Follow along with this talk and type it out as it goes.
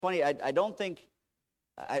Funny, I don't think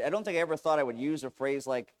I don't think I ever thought I would use a phrase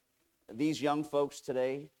like these young folks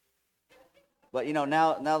today. But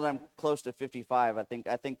now that I'm close to 55, I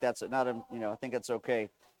think that's not I think that's okay.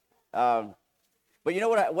 Um, but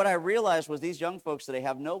what I realized was these young folks today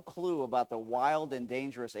have no clue about the wild and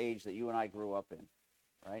dangerous age that you and I grew up in,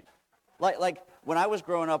 right? Like when I was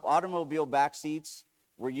growing up, automobile back seats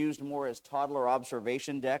were used more as toddler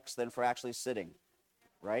observation decks than for actually sitting,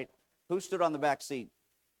 right? Who stood on the back seat?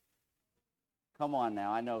 Come on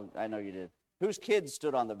now, I know you did. Whose kids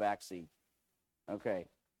stood on the back seat? Okay,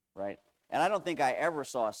 right. And I don't think I ever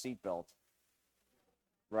saw a seatbelt,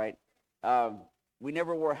 right? We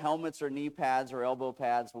never wore helmets or knee pads or elbow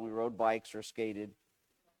pads when we rode bikes or skated.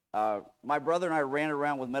 My brother and I ran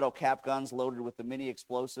around with metal cap guns loaded with the mini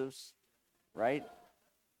explosives, right?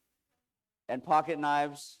 And pocket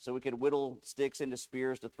knives so we could whittle sticks into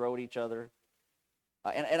spears to throw at each other.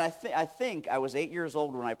 And I think I was 8 years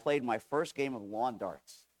old when I played my first game of lawn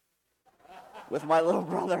darts with my little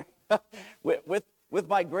brother, with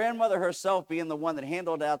my grandmother herself being the one that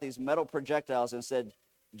handled out these metal projectiles and said,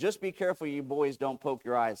 "Just be careful, you boys don't poke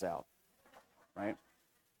your eyes out," right?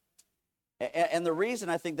 And the reason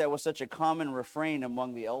I think that was such a common refrain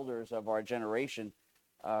among the elders of our generation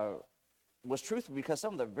was truthfully because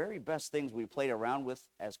some of the very best things we played around with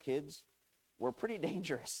as kids were pretty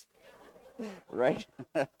dangerous, right?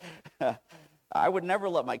 I would never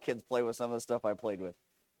let my kids play with some of the stuff I played with.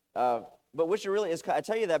 But which really is, I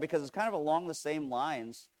tell you that because it's kind of along the same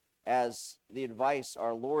lines as the advice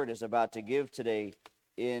our Lord is about to give today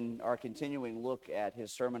in our continuing look at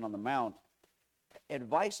his Sermon on the Mount.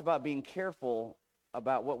 Advice about being careful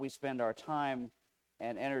about what we spend our time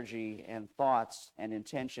and energy and thoughts and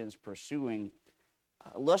intentions pursuing,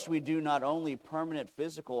 lest we do not only permanent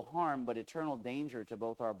physical harm, but eternal danger to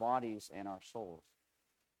both our bodies and our souls.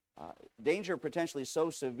 Danger potentially so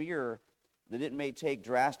severe that it may take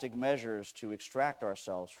drastic measures to extract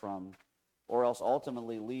ourselves from, or else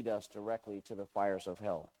ultimately lead us directly to the fires of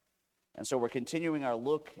hell. And so we're continuing our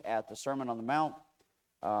look at the Sermon on the Mount.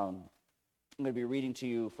 I'm going to be reading to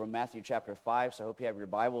you from Matthew chapter 5, so I hope you have your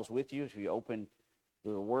Bibles with you if you open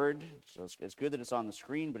the Word. So it's good that it's on the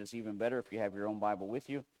screen, but it's even better if you have your own Bible with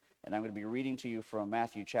you. And I'm going to be reading to you from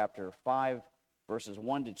Matthew chapter 5, verses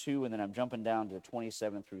 1 to 2, and then I'm jumping down to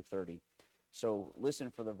 27 through 30. So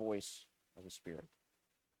listen for the voice of the Spirit.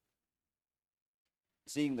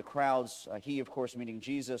 Seeing the crowds, he, of course, meaning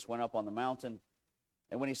Jesus, went up on the mountain.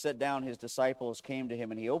 And when he sat down, his disciples came to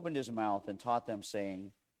him, and he opened his mouth and taught them,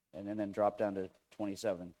 saying, and then drop down to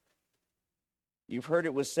 27. You've heard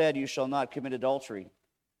it was said, you shall not commit adultery.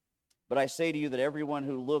 But I say to you that everyone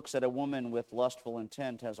who looks at a woman with lustful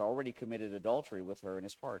intent has already committed adultery with her in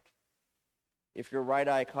his heart. If your right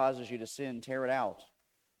eye causes you to sin, tear it out,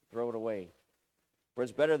 throw it away. For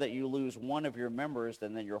it's better that you lose one of your members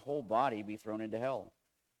than that your whole body be thrown into hell.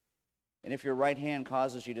 And if your right hand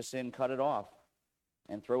causes you to sin, cut it off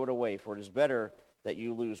and throw it away. For it is better that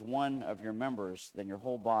you lose one of your members than your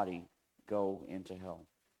whole body go into hell.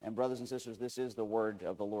 And brothers and sisters, this is the word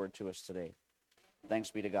of the Lord to us today.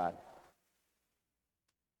 Thanks be to God.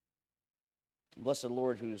 Blessed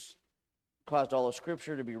Lord, who's caused all of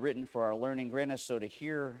Scripture to be written for our learning, grant us so to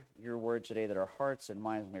hear your word today that our hearts and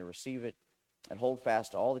minds may receive it, and hold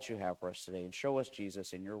fast to all that you have for us today, and show us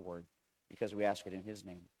Jesus in your word, because we ask it in his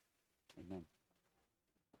name. Amen.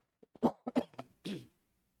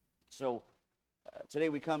 So today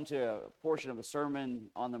we come to a portion of the Sermon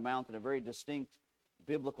on the Mount and a very distinct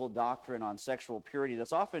biblical doctrine on sexual purity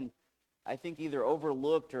that's often, I think, either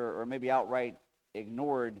overlooked or maybe outright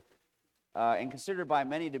ignored and considered by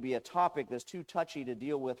many to be a topic that's too touchy to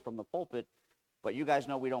deal with from the pulpit. But you guys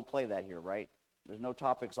know we don't play that here, right? There's no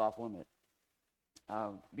topics off limit.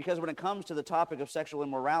 Because when it comes to the topic of sexual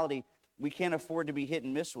immorality, we can't afford to be hit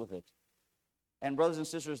and miss with it. And brothers and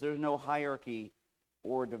sisters, there's no hierarchy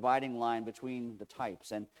or dividing line between the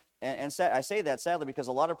types. And I say that sadly because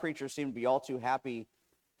a lot of preachers seem to be all too happy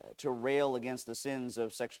to rail against the sins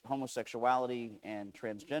of homosexuality and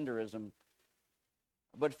transgenderism,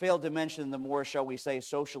 but fail to mention the more, shall we say,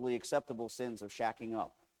 socially acceptable sins of shacking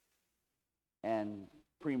up and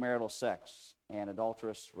premarital sex and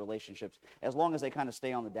adulterous relationships, as long as they kind of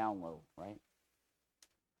stay on the down low, right?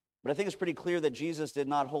 But I think it's pretty clear that Jesus did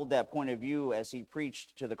not hold that point of view as he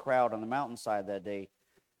preached to the crowd on the mountainside that day.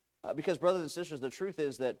 Because, brothers and sisters, the truth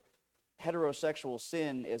is that heterosexual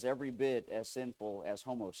sin is every bit as sinful as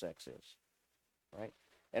homosex is, right?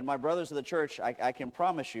 And my brothers of the church, I can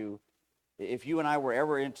promise you, if you and I were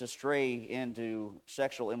ever to stray into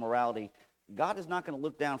sexual immorality, God is not going to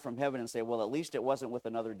look down from heaven and say, well, at least it wasn't with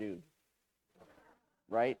another dude,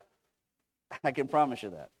 right? I can promise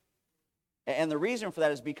you that. And the reason for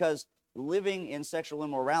that is because living in sexual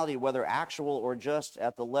immorality, whether actual or just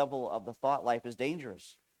at the level of the thought life, is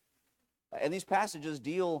dangerous. And these passages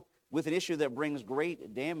deal with an issue that brings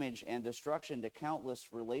great damage and destruction to countless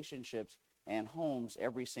relationships and homes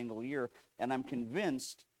every single year. And I'm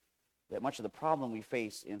convinced that much of the problem we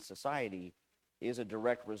face in society is a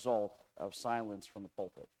direct result of silence from the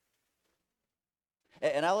pulpit.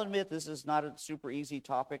 And I'll admit this is not a super easy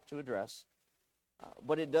topic to address,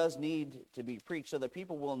 but it does need to be preached so that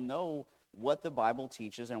people will know what the Bible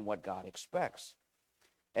teaches and what God expects.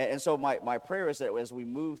 And so my prayer is that as we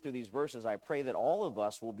move through these verses, I pray that all of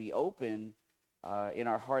us will be open in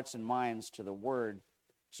our hearts and minds to the Word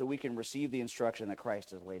so we can receive the instruction that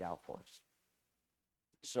Christ has laid out for us.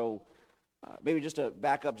 So maybe just to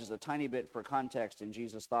back up just a tiny bit for context in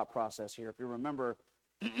Jesus' thought process here. If you remember,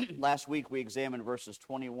 last week we examined verses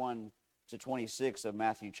 21 to 26 of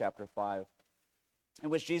Matthew chapter 5, in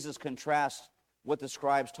which Jesus contrasts what the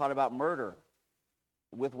scribes taught about murder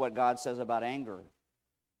with what God says about anger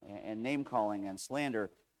and name-calling and slander.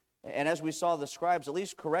 And as we saw, the scribes at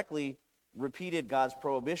least correctly repeated God's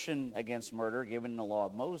prohibition against murder given in the law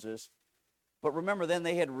of Moses. But remember, then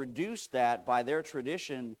they had reduced that by their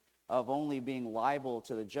tradition of only being liable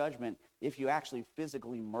to the judgment if you actually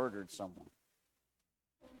physically murdered someone.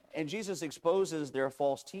 And Jesus exposes their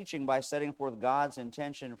false teaching by setting forth God's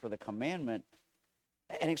intention for the commandment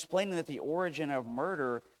and explaining that the origin of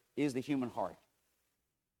murder is the human heart,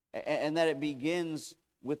 and that it begins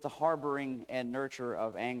with the harboring and nurture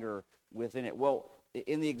of anger within it. Well,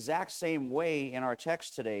 in the exact same way in our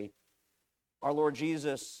text today, our Lord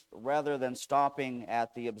Jesus, rather than stopping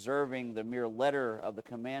at the observing the mere letter of the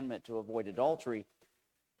commandment to avoid adultery,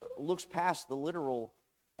 looks past the literal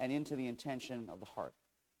and into the intention of the heart.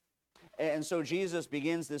 And so Jesus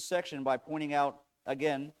begins this section by pointing out,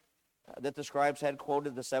 again, that the scribes had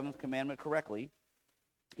quoted the seventh commandment correctly.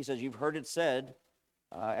 He says, you've heard it said,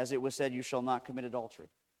 as it was said, you shall not commit adultery.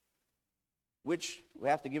 Which, we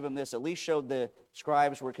have to give them this, at least showed the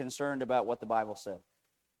scribes were concerned about what the Bible said.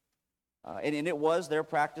 And it was their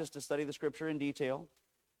practice to study the Scripture in detail.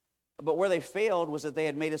 But where they failed was that they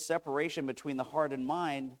had made a separation between the heart and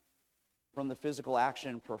mind from the physical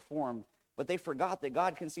action performed. But they forgot that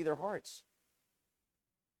God can see their hearts,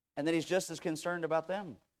 and that He's just as concerned about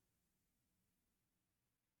them.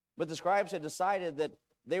 But the scribes had decided that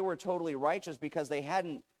they were totally righteous because they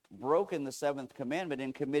hadn't broken the seventh commandment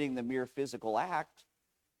in committing the mere physical act.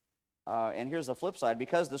 And here's the flip side.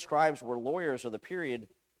 Because the scribes were lawyers of the period,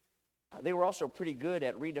 they were also pretty good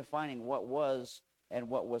at redefining what was and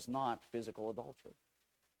what was not physical adultery.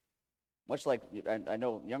 Much like, I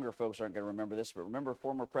know younger folks aren't going to remember this, but remember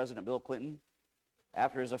former President Bill Clinton,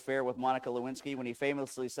 after his affair with Monica Lewinsky, when he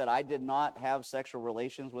famously said, I did not have sexual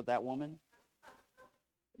relations with that woman?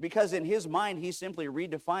 Because in his mind, he simply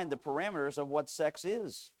redefined the parameters of what sex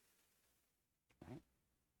is. Right?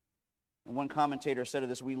 And one commentator said of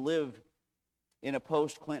this, we live in a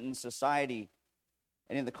post-Clinton society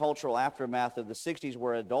and in the cultural aftermath of the 60s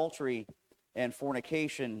where adultery and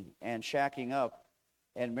fornication and shacking up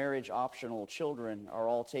and marriage-optional children are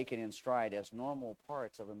all taken in stride as normal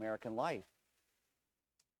parts of American life.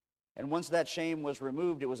 And once that shame was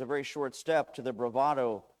removed, it was a very short step to the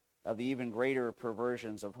bravado of the even greater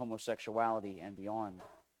perversions of homosexuality and beyond.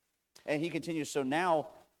 And he continues, so now,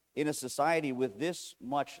 in a society with this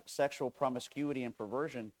much sexual promiscuity and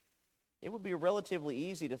perversion, it would be relatively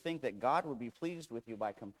easy to think that God would be pleased with you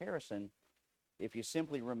by comparison if you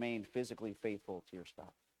simply remained physically faithful to your spouse.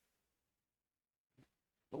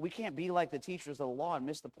 But we can't be like the teachers of the law and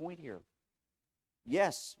miss the point here.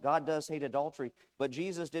 Yes, God does hate adultery, but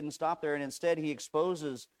Jesus didn't stop there, and instead he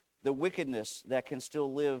exposes the wickedness that can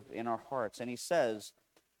still live in our hearts. And he says,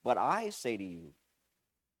 but I say to you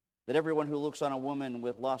that everyone who looks on a woman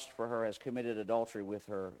with lust for her has committed adultery with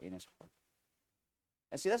her in his heart.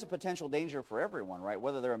 And see, that's a potential danger for everyone, right?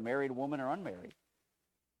 Whether they're a married woman or unmarried.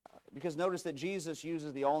 Because notice that Jesus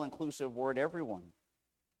uses the all-inclusive word everyone.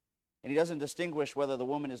 And he doesn't distinguish whether the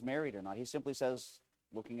woman is married or not. He simply says,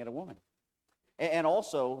 looking at a woman. And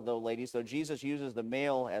also, though, ladies, though Jesus uses the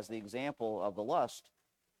male as the example of the lust,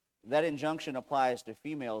 that injunction applies to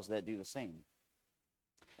females that do the same.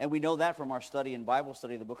 And we know that from our study in Bible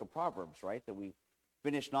study of the book of Proverbs, right? That we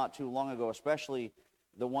finished not too long ago, especially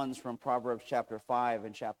the ones from Proverbs chapter 5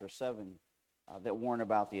 and chapter 7 that warn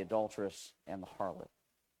about the adulteress and the harlot.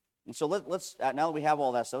 And so let's now that we have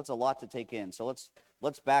all that, so it's a lot to take in. So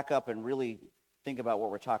let's back up and really think about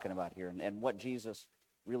what we're talking about here and what Jesus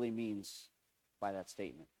really means by that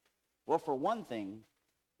statement. Well, for one thing,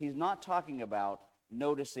 he's not talking about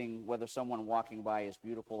noticing whether someone walking by is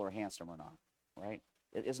beautiful or handsome or not, right?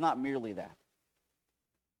 It's not merely that.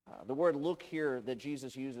 The word look here that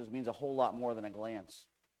Jesus uses means a whole lot more than a glance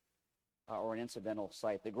or an incidental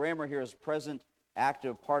sight. The grammar here is present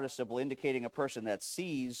active participle, indicating a person that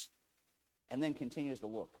sees and then continues to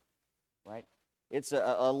look, right? It's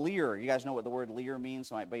a leer. You guys know what the word leer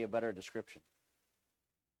means? Might be a better description.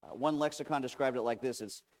 One lexicon described it like this.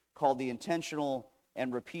 It's called the intentional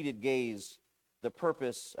and repeated gaze, the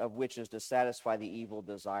purpose of which is to satisfy the evil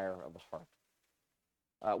desire of the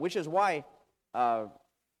heart. Which is why,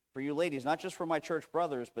 for you ladies, not just for my church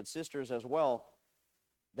brothers, but sisters as well,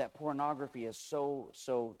 that pornography is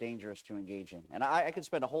so dangerous to engage in. And I could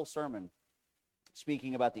spend a whole sermon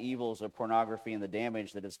speaking about the evils of pornography and the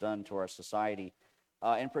damage that it's done to our society,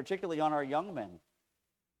 and particularly on our young men,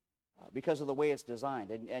 because of the way it's designed.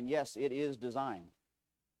 And yes, it is designed.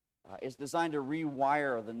 It's designed to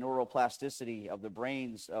rewire the neuroplasticity of the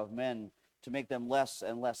brains of men to make them less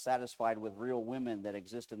and less satisfied with real women that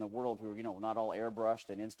exist in the world who are, not all airbrushed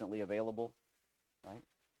and instantly available, right?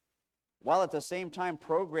 While at the same time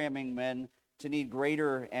programming men to need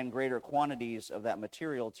greater and greater quantities of that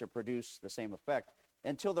material to produce the same effect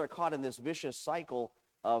until they're caught in this vicious cycle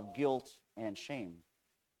of guilt and shame.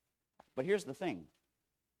 But here's the thing.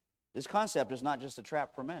 This concept is not just a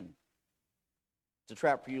trap for men. It's a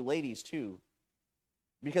trap for you ladies too.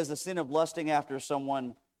 Because the sin of lusting after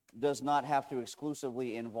someone does not have to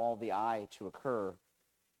exclusively involve the eye to occur.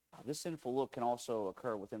 This sinful look can also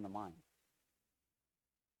occur within the mind.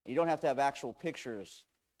 You don't have to have actual pictures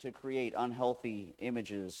to create unhealthy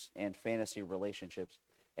images and fantasy relationships.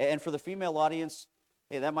 And for the female audience,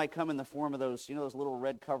 hey, that might come in the form of those, those little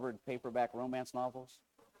red-covered paperback romance novels,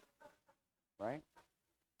 right?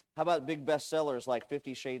 How about big bestsellers like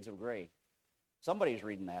 50 Shades of Grey? Somebody's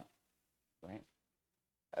reading that, right?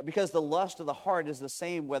 Because the lust of the heart is the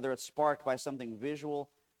same whether it's sparked by something visual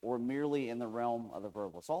or merely in the realm of the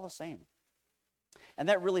verbal. It's all the same. And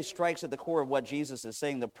that really strikes at the core of what Jesus is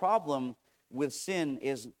saying. The problem with sin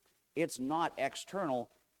is it's not external,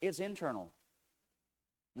 it's internal.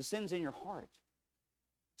 The sin's in your heart.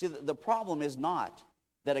 See, the problem is not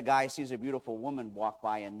that a guy sees a beautiful woman walk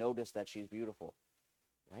by and notice that she's beautiful,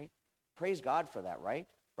 right? Praise God for that, right?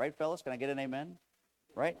 Right, fellas? Can I get an amen?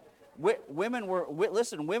 Right? Women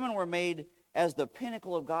were made as the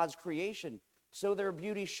pinnacle of God's creation, so their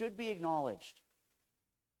beauty should be acknowledged,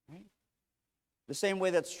 right? The same way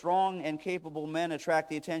that strong and capable men attract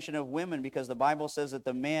the attention of women because the Bible says that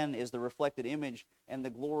the man is the reflected image and the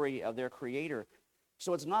glory of their Creator.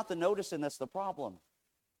 So it's not the noticing that's the problem.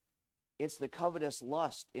 It's the covetous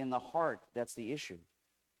lust in the heart that's the issue.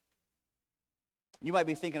 You might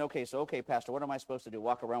be thinking, okay, Pastor, what am I supposed to do?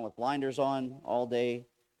 Walk around with blinders on all day,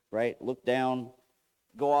 right? Look down,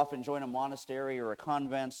 go off and join a monastery or a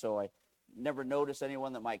convent so I never notice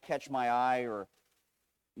anyone that might catch my eye or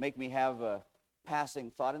make me have a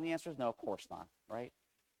passing thought? And the answer is no, of course not, right?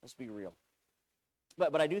 Let's be real.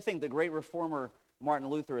 But I do think the great reformer Martin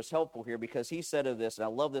Luther is helpful here because he said of this, and I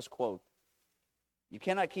love this quote, "You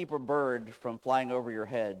cannot keep a bird from flying over your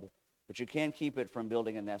head, but you can keep it from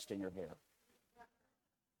building a nest in your hair."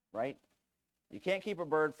 Right? You can't keep a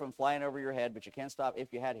bird from flying over your head, but you can stop,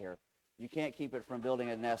 if you had hair, you can't keep it from building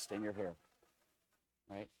a nest in your hair.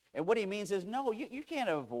 Right? And what he means is, no, you can't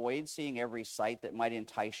avoid seeing every sight that might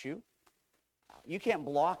entice you. You can't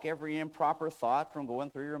block every improper thought from going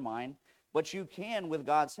through your mind, but you can, with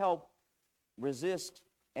God's help, resist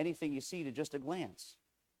anything you see to just a glance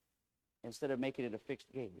instead of making it a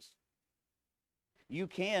fixed gaze. You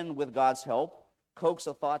can, with God's help, coax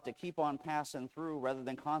a thought to keep on passing through rather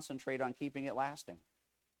than concentrate on keeping it lasting.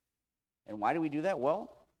 And why do we do that?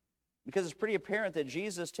 Well, because it's pretty apparent that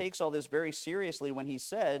Jesus takes all this very seriously when he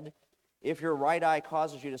said, if your right eye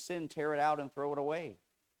causes you to sin, tear it out and throw it away.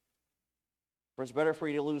 For it's better for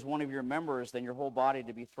you to lose one of your members than your whole body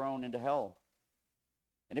to be thrown into hell.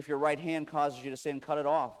 And if your right hand causes you to sin, cut it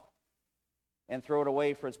off and throw it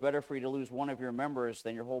away, for it's better for you to lose one of your members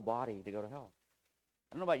than your whole body to go to hell.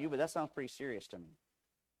 I don't know about you, but that sounds pretty serious to me.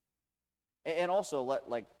 And also,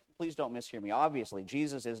 please don't mishear me. Obviously,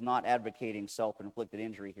 Jesus is not advocating self-inflicted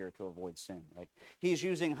injury here to avoid sin, right? He's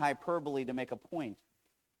using hyperbole to make a point.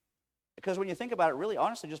 Because when you think about it, really,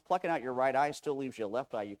 honestly, just plucking out your right eye still leaves you a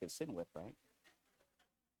left eye you can sin with, right?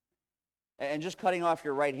 And just cutting off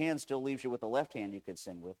your right hand still leaves you with the left hand you could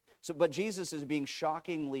sin with. But Jesus is being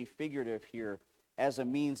shockingly figurative here as a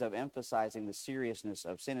means of emphasizing the seriousness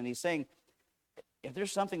of sin. And he's saying, if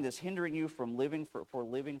there's something that's hindering you from living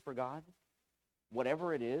for God,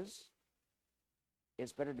 whatever it is,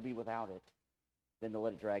 it's better to be without it than to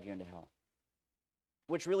let it drag you into hell.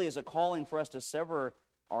 which really is a calling for us to sever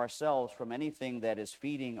ourselves from anything that is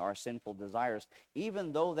feeding our sinful desires,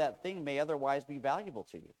 even though that thing may otherwise be valuable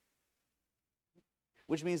to you.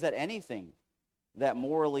 Which means that anything that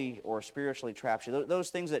morally or spiritually traps you, those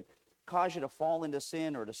things that cause you to fall into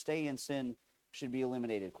sin or to stay in sin, should be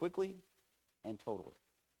eliminated quickly and totally.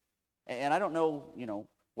 And I don't know,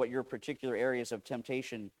 what your particular areas of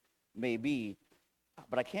temptation may be,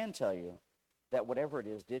 but I can tell you that whatever it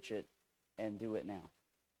is, ditch it and do it now.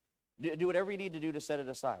 Do whatever you need to do to set it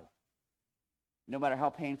aside, no matter how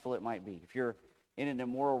painful it might be. If you're in an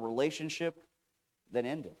immoral relationship, then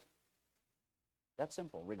end it. That's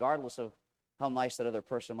simple, regardless of how nice that other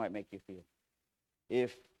person might make you feel.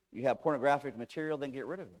 If you have pornographic material, then get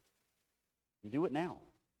rid of it. You do it now.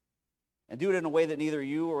 And do it in a way that neither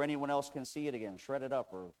you or anyone else can see it again. Shred it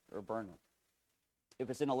up or burn it. If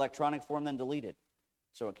it's in electronic form, then delete it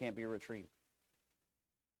so it can't be retrieved.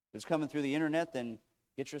 If it's coming through the internet, then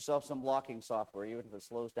get yourself some blocking software, even if it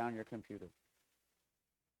slows down your computer.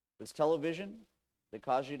 If it's television that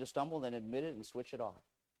causes you to stumble, then admit it and switch it off.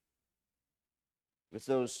 If it's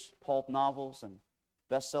those pulp novels and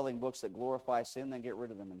best-selling books that glorify sin, then get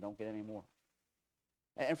rid of them and don't get any more.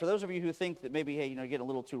 And for those of you who think that maybe, hey, you're getting a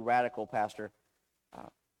little too radical, Pastor,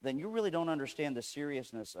 then you really don't understand the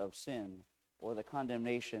seriousness of sin or the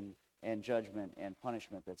condemnation and judgment and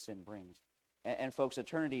punishment that sin brings. And folks,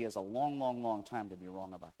 eternity is a long, long, long time to be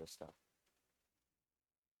wrong about this stuff.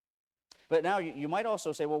 But now you might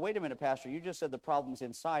also say, well, wait a minute, Pastor, you just said the problem's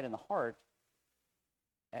inside in the heart,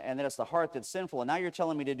 and that it's the heart that's sinful, and now you're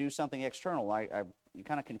telling me to do something external. You're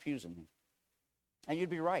kind of confusing me. And you'd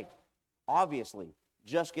be right. Obviously,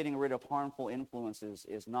 just getting rid of harmful influences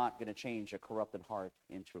is not going to change a corrupted heart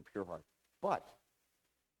into a pure heart. But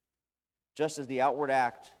just as the outward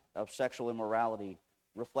act of sexual immorality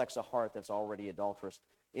reflects a heart that's already adulterous,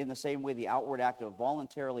 in the same way the outward act of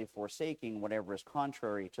voluntarily forsaking whatever is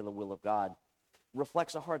contrary to the will of God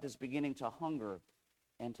reflects a heart that's beginning to hunger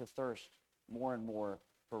and to thirst more and more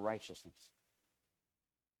for righteousness.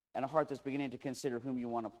 And a heart that's beginning to consider whom you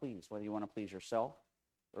want to please, whether you want to please yourself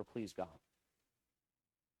or please God.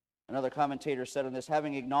 Another commentator said on this,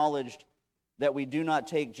 having acknowledged that we do not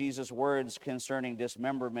take Jesus' words concerning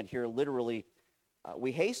dismemberment here literally,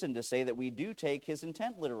 we hasten to say that we do take his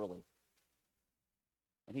intent literally.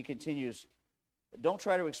 And he continues, don't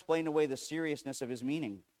try to explain away the seriousness of his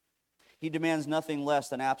meaning. He demands nothing less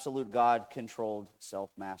than absolute God-controlled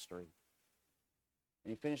self-mastery.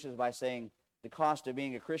 And he finishes by saying, the cost of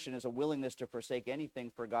being a Christian is a willingness to forsake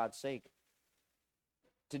anything for God's sake,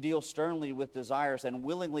 to deal sternly with desires and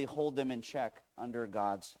willingly hold them in check under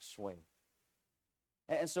God's sway.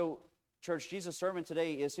 And so, church, Jesus' sermon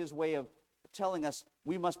today is his way of telling us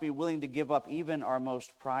we must be willing to give up even our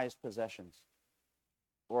most prized possessions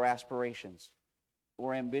or aspirations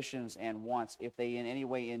or ambitions and wants if they in any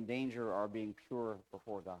way endanger our being pure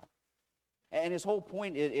before God. And his whole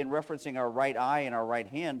point in referencing our right eye and our right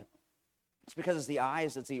hand, it's because it's the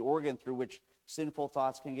eyes, it's the organ through which sinful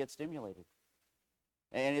thoughts can get stimulated.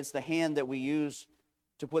 And it's the hand that we use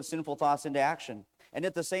to put sinful thoughts into action. And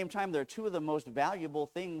at the same time, they're two of the most valuable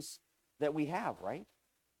things that we have, right?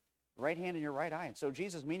 Right hand and your right eye. And so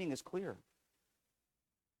Jesus' meaning is clear.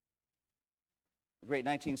 The great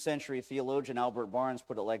 19th century theologian Albert Barnes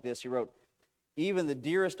put it like this. He wrote, even the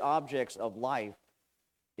dearest objects of life,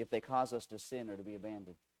 if they cause us to sin, are to be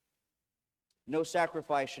abandoned. No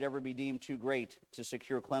sacrifice should ever be deemed too great to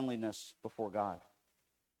secure cleanliness before God.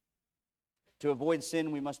 To avoid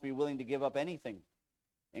sin, we must be willing to give up anything,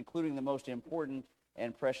 including the most important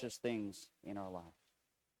and precious things in our lives.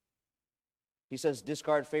 He says,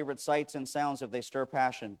 discard favorite sights and sounds if they stir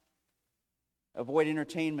passion. Avoid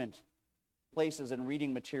entertainment, places, and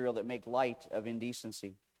reading material that make light of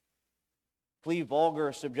indecency. Flee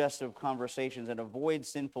vulgar, suggestive conversations and avoid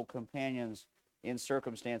sinful companions in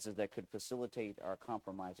circumstances that could facilitate our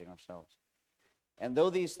compromising ourselves. And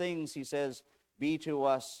though these things, he says, be to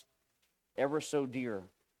us ever so dear,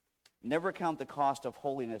 never count the cost of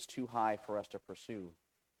holiness too high for us to pursue.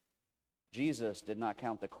 Jesus did not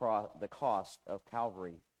count the cost of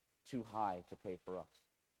Calvary too high to pay for us.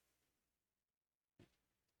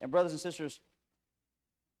 And brothers and sisters,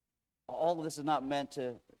 all of this is not meant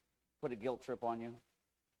to put a guilt trip on you.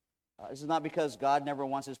 This is not because God never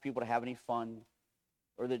wants his people to have any fun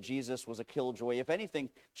or that Jesus was a killjoy. If anything,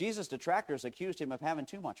 Jesus' detractors accused him of having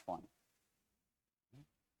too much fun.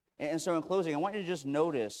 And so in closing, I want you to just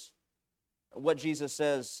notice what Jesus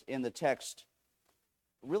says in the text,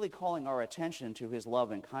 really calling our attention to his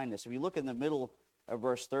love and kindness. If you look in the middle of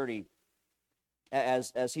verse 30,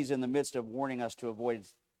 as he's in the midst of warning us to avoid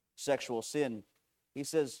sexual sin, he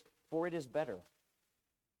says, for it is better.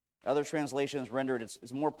 Other translations render it,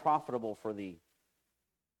 it's more profitable for thee,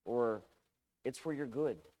 or it's for your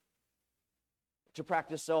good, to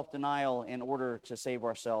practice self-denial in order to save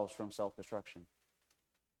ourselves from self-destruction.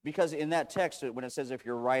 Because in that text, when it says if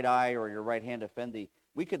your right eye or your right hand offend thee,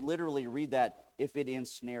 we could literally read that if it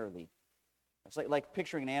ensnare thee. It's like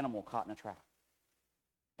picturing an animal caught in a trap.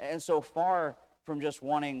 And so far from just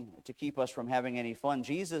wanting to keep us from having any fun,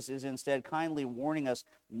 Jesus is instead kindly warning us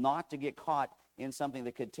not to get caught in something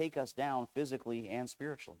that could take us down physically and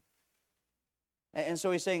spiritually. And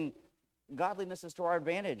so he's saying godliness is to our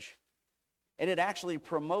advantage. And it actually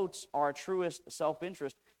promotes our truest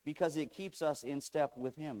self-interest because it keeps us in step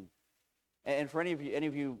with him. And for any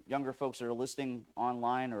of you younger folks that are listening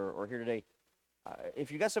online or here today,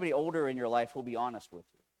 if you've got somebody older in your life who'll be honest with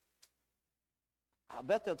you, I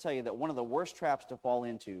bet they'll tell you that one of the worst traps to fall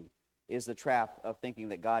into is the trap of thinking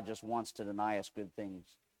that God just wants to deny us good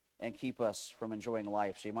things and keep us from enjoying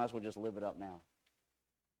life. So you might as well just live it up now.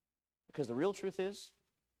 Because the real truth is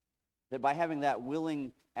that by having that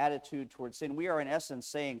willing attitude towards sin, we are in essence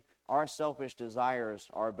saying our selfish desires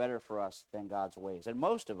are better for us than God's ways. And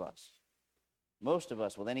most of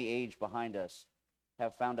us with any age behind us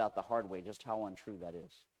have found out the hard way just how untrue that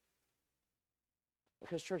is.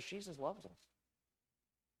 Because, church, Jesus loves us.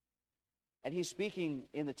 And he's speaking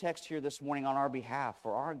in the text here this morning on our behalf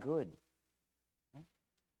for our good.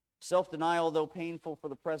 Self-denial, though painful for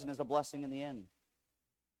the present, is a blessing in the end.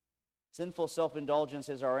 Sinful self-indulgence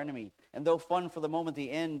is our enemy. And though fun for the moment, the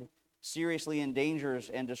end seriously endangers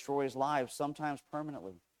and destroys lives, sometimes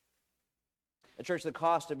permanently. At church, the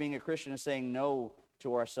cost of being a Christian is saying no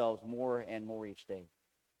to ourselves more and more each day.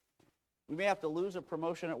 We may have to lose a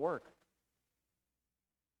promotion at work.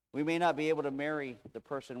 We may not be able to marry the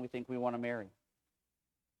person we think we want to marry.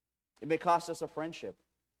 It may cost us a friendship.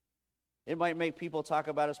 It might make people talk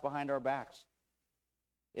about us behind our backs.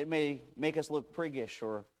 It may make us look priggish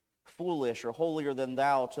or foolish or holier than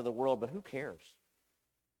thou to the world, but who cares?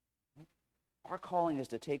 Our calling is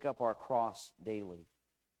to take up our cross daily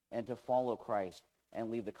and to follow Christ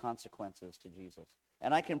and leave the consequences to Jesus.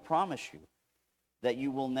 And I can promise you that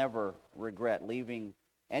you will never regret leaving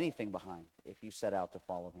anything behind if you set out to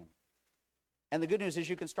follow him. And the good news is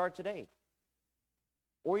you can start today,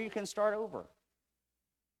 or you can start over.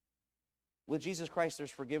 With Jesus Christ,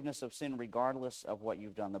 there's forgiveness of sin regardless of what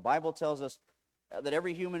you've done. The Bible tells us that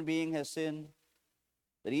every human being has sinned,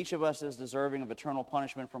 that each of us is deserving of eternal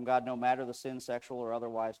punishment from God, no matter the sin, sexual or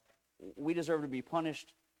otherwise. We deserve to be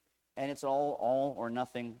punished, and it's all or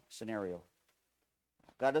nothing scenario.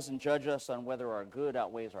 God doesn't judge us on whether our good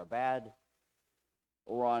outweighs our bad,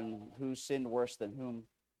 or on who sinned worse than whom,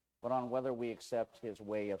 but on whether we accept his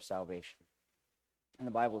way of salvation. And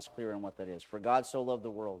the Bible is clear on what that is. For God so loved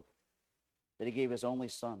the world that he gave his only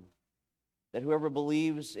Son, that whoever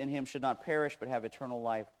believes in him should not perish but have eternal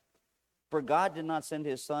life. For God did not send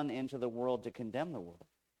his Son into the world to condemn the world,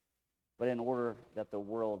 but in order that the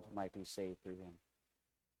world might be saved through him.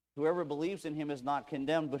 Whoever believes in him is not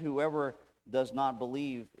condemned, but whoever does not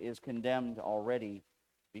believe is condemned already,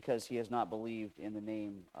 because he has not believed in the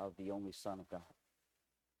name of the only Son of God.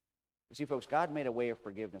 You see, folks, God made a way of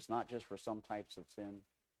forgiveness, not just for some types of sin,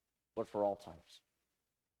 but for all types.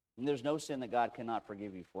 And there's no sin that God cannot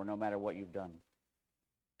forgive you for, no matter what you've done.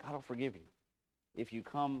 God will forgive you if you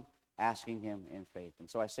come asking him in faith. And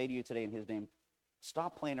so I say to you today in his name,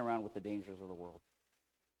 stop playing around with the dangers of the world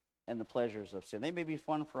and the pleasures of sin. They may be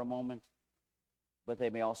fun for a moment, but they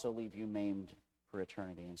may also leave you maimed for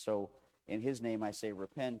eternity. And so in his name, I say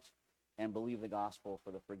repent and believe the gospel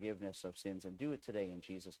for the forgiveness of sins, and do it today in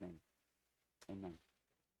Jesus' name. Amen.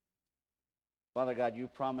 Father God, you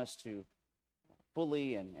promised to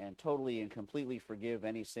fully and totally and completely forgive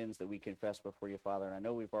any sins that we confess before you, Father. And I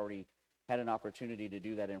know we've already had an opportunity to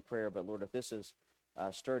do that in prayer, but Lord, if this has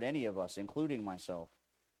stirred any of us, including myself,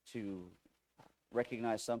 to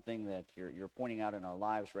recognize something that you're pointing out in our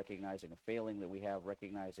lives, recognizing a failing that we have,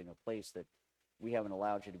 recognizing a place that we haven't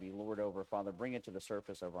allowed you to be Lord over, Father, bring it to the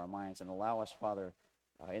surface of our minds and allow us, Father,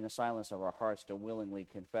 in the silence of our hearts to willingly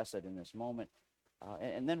confess it in this moment,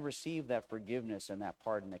 and then receive that forgiveness and that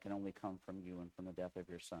pardon that can only come from you and from the death of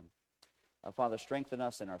your Son. Father, strengthen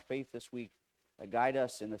us in our faith this week. Guide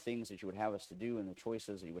us in the things that you would have us to do and the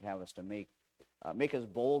choices that you would have us to make. Make us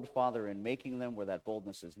bold, Father, in making them where that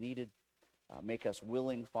boldness is needed. Make us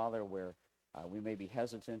willing, Father, where we may be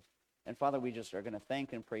hesitant. And Father, we just are going to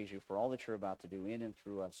thank and praise you for all that you're about to do in and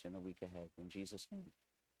through us in the week ahead. In Jesus' name,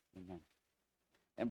 amen.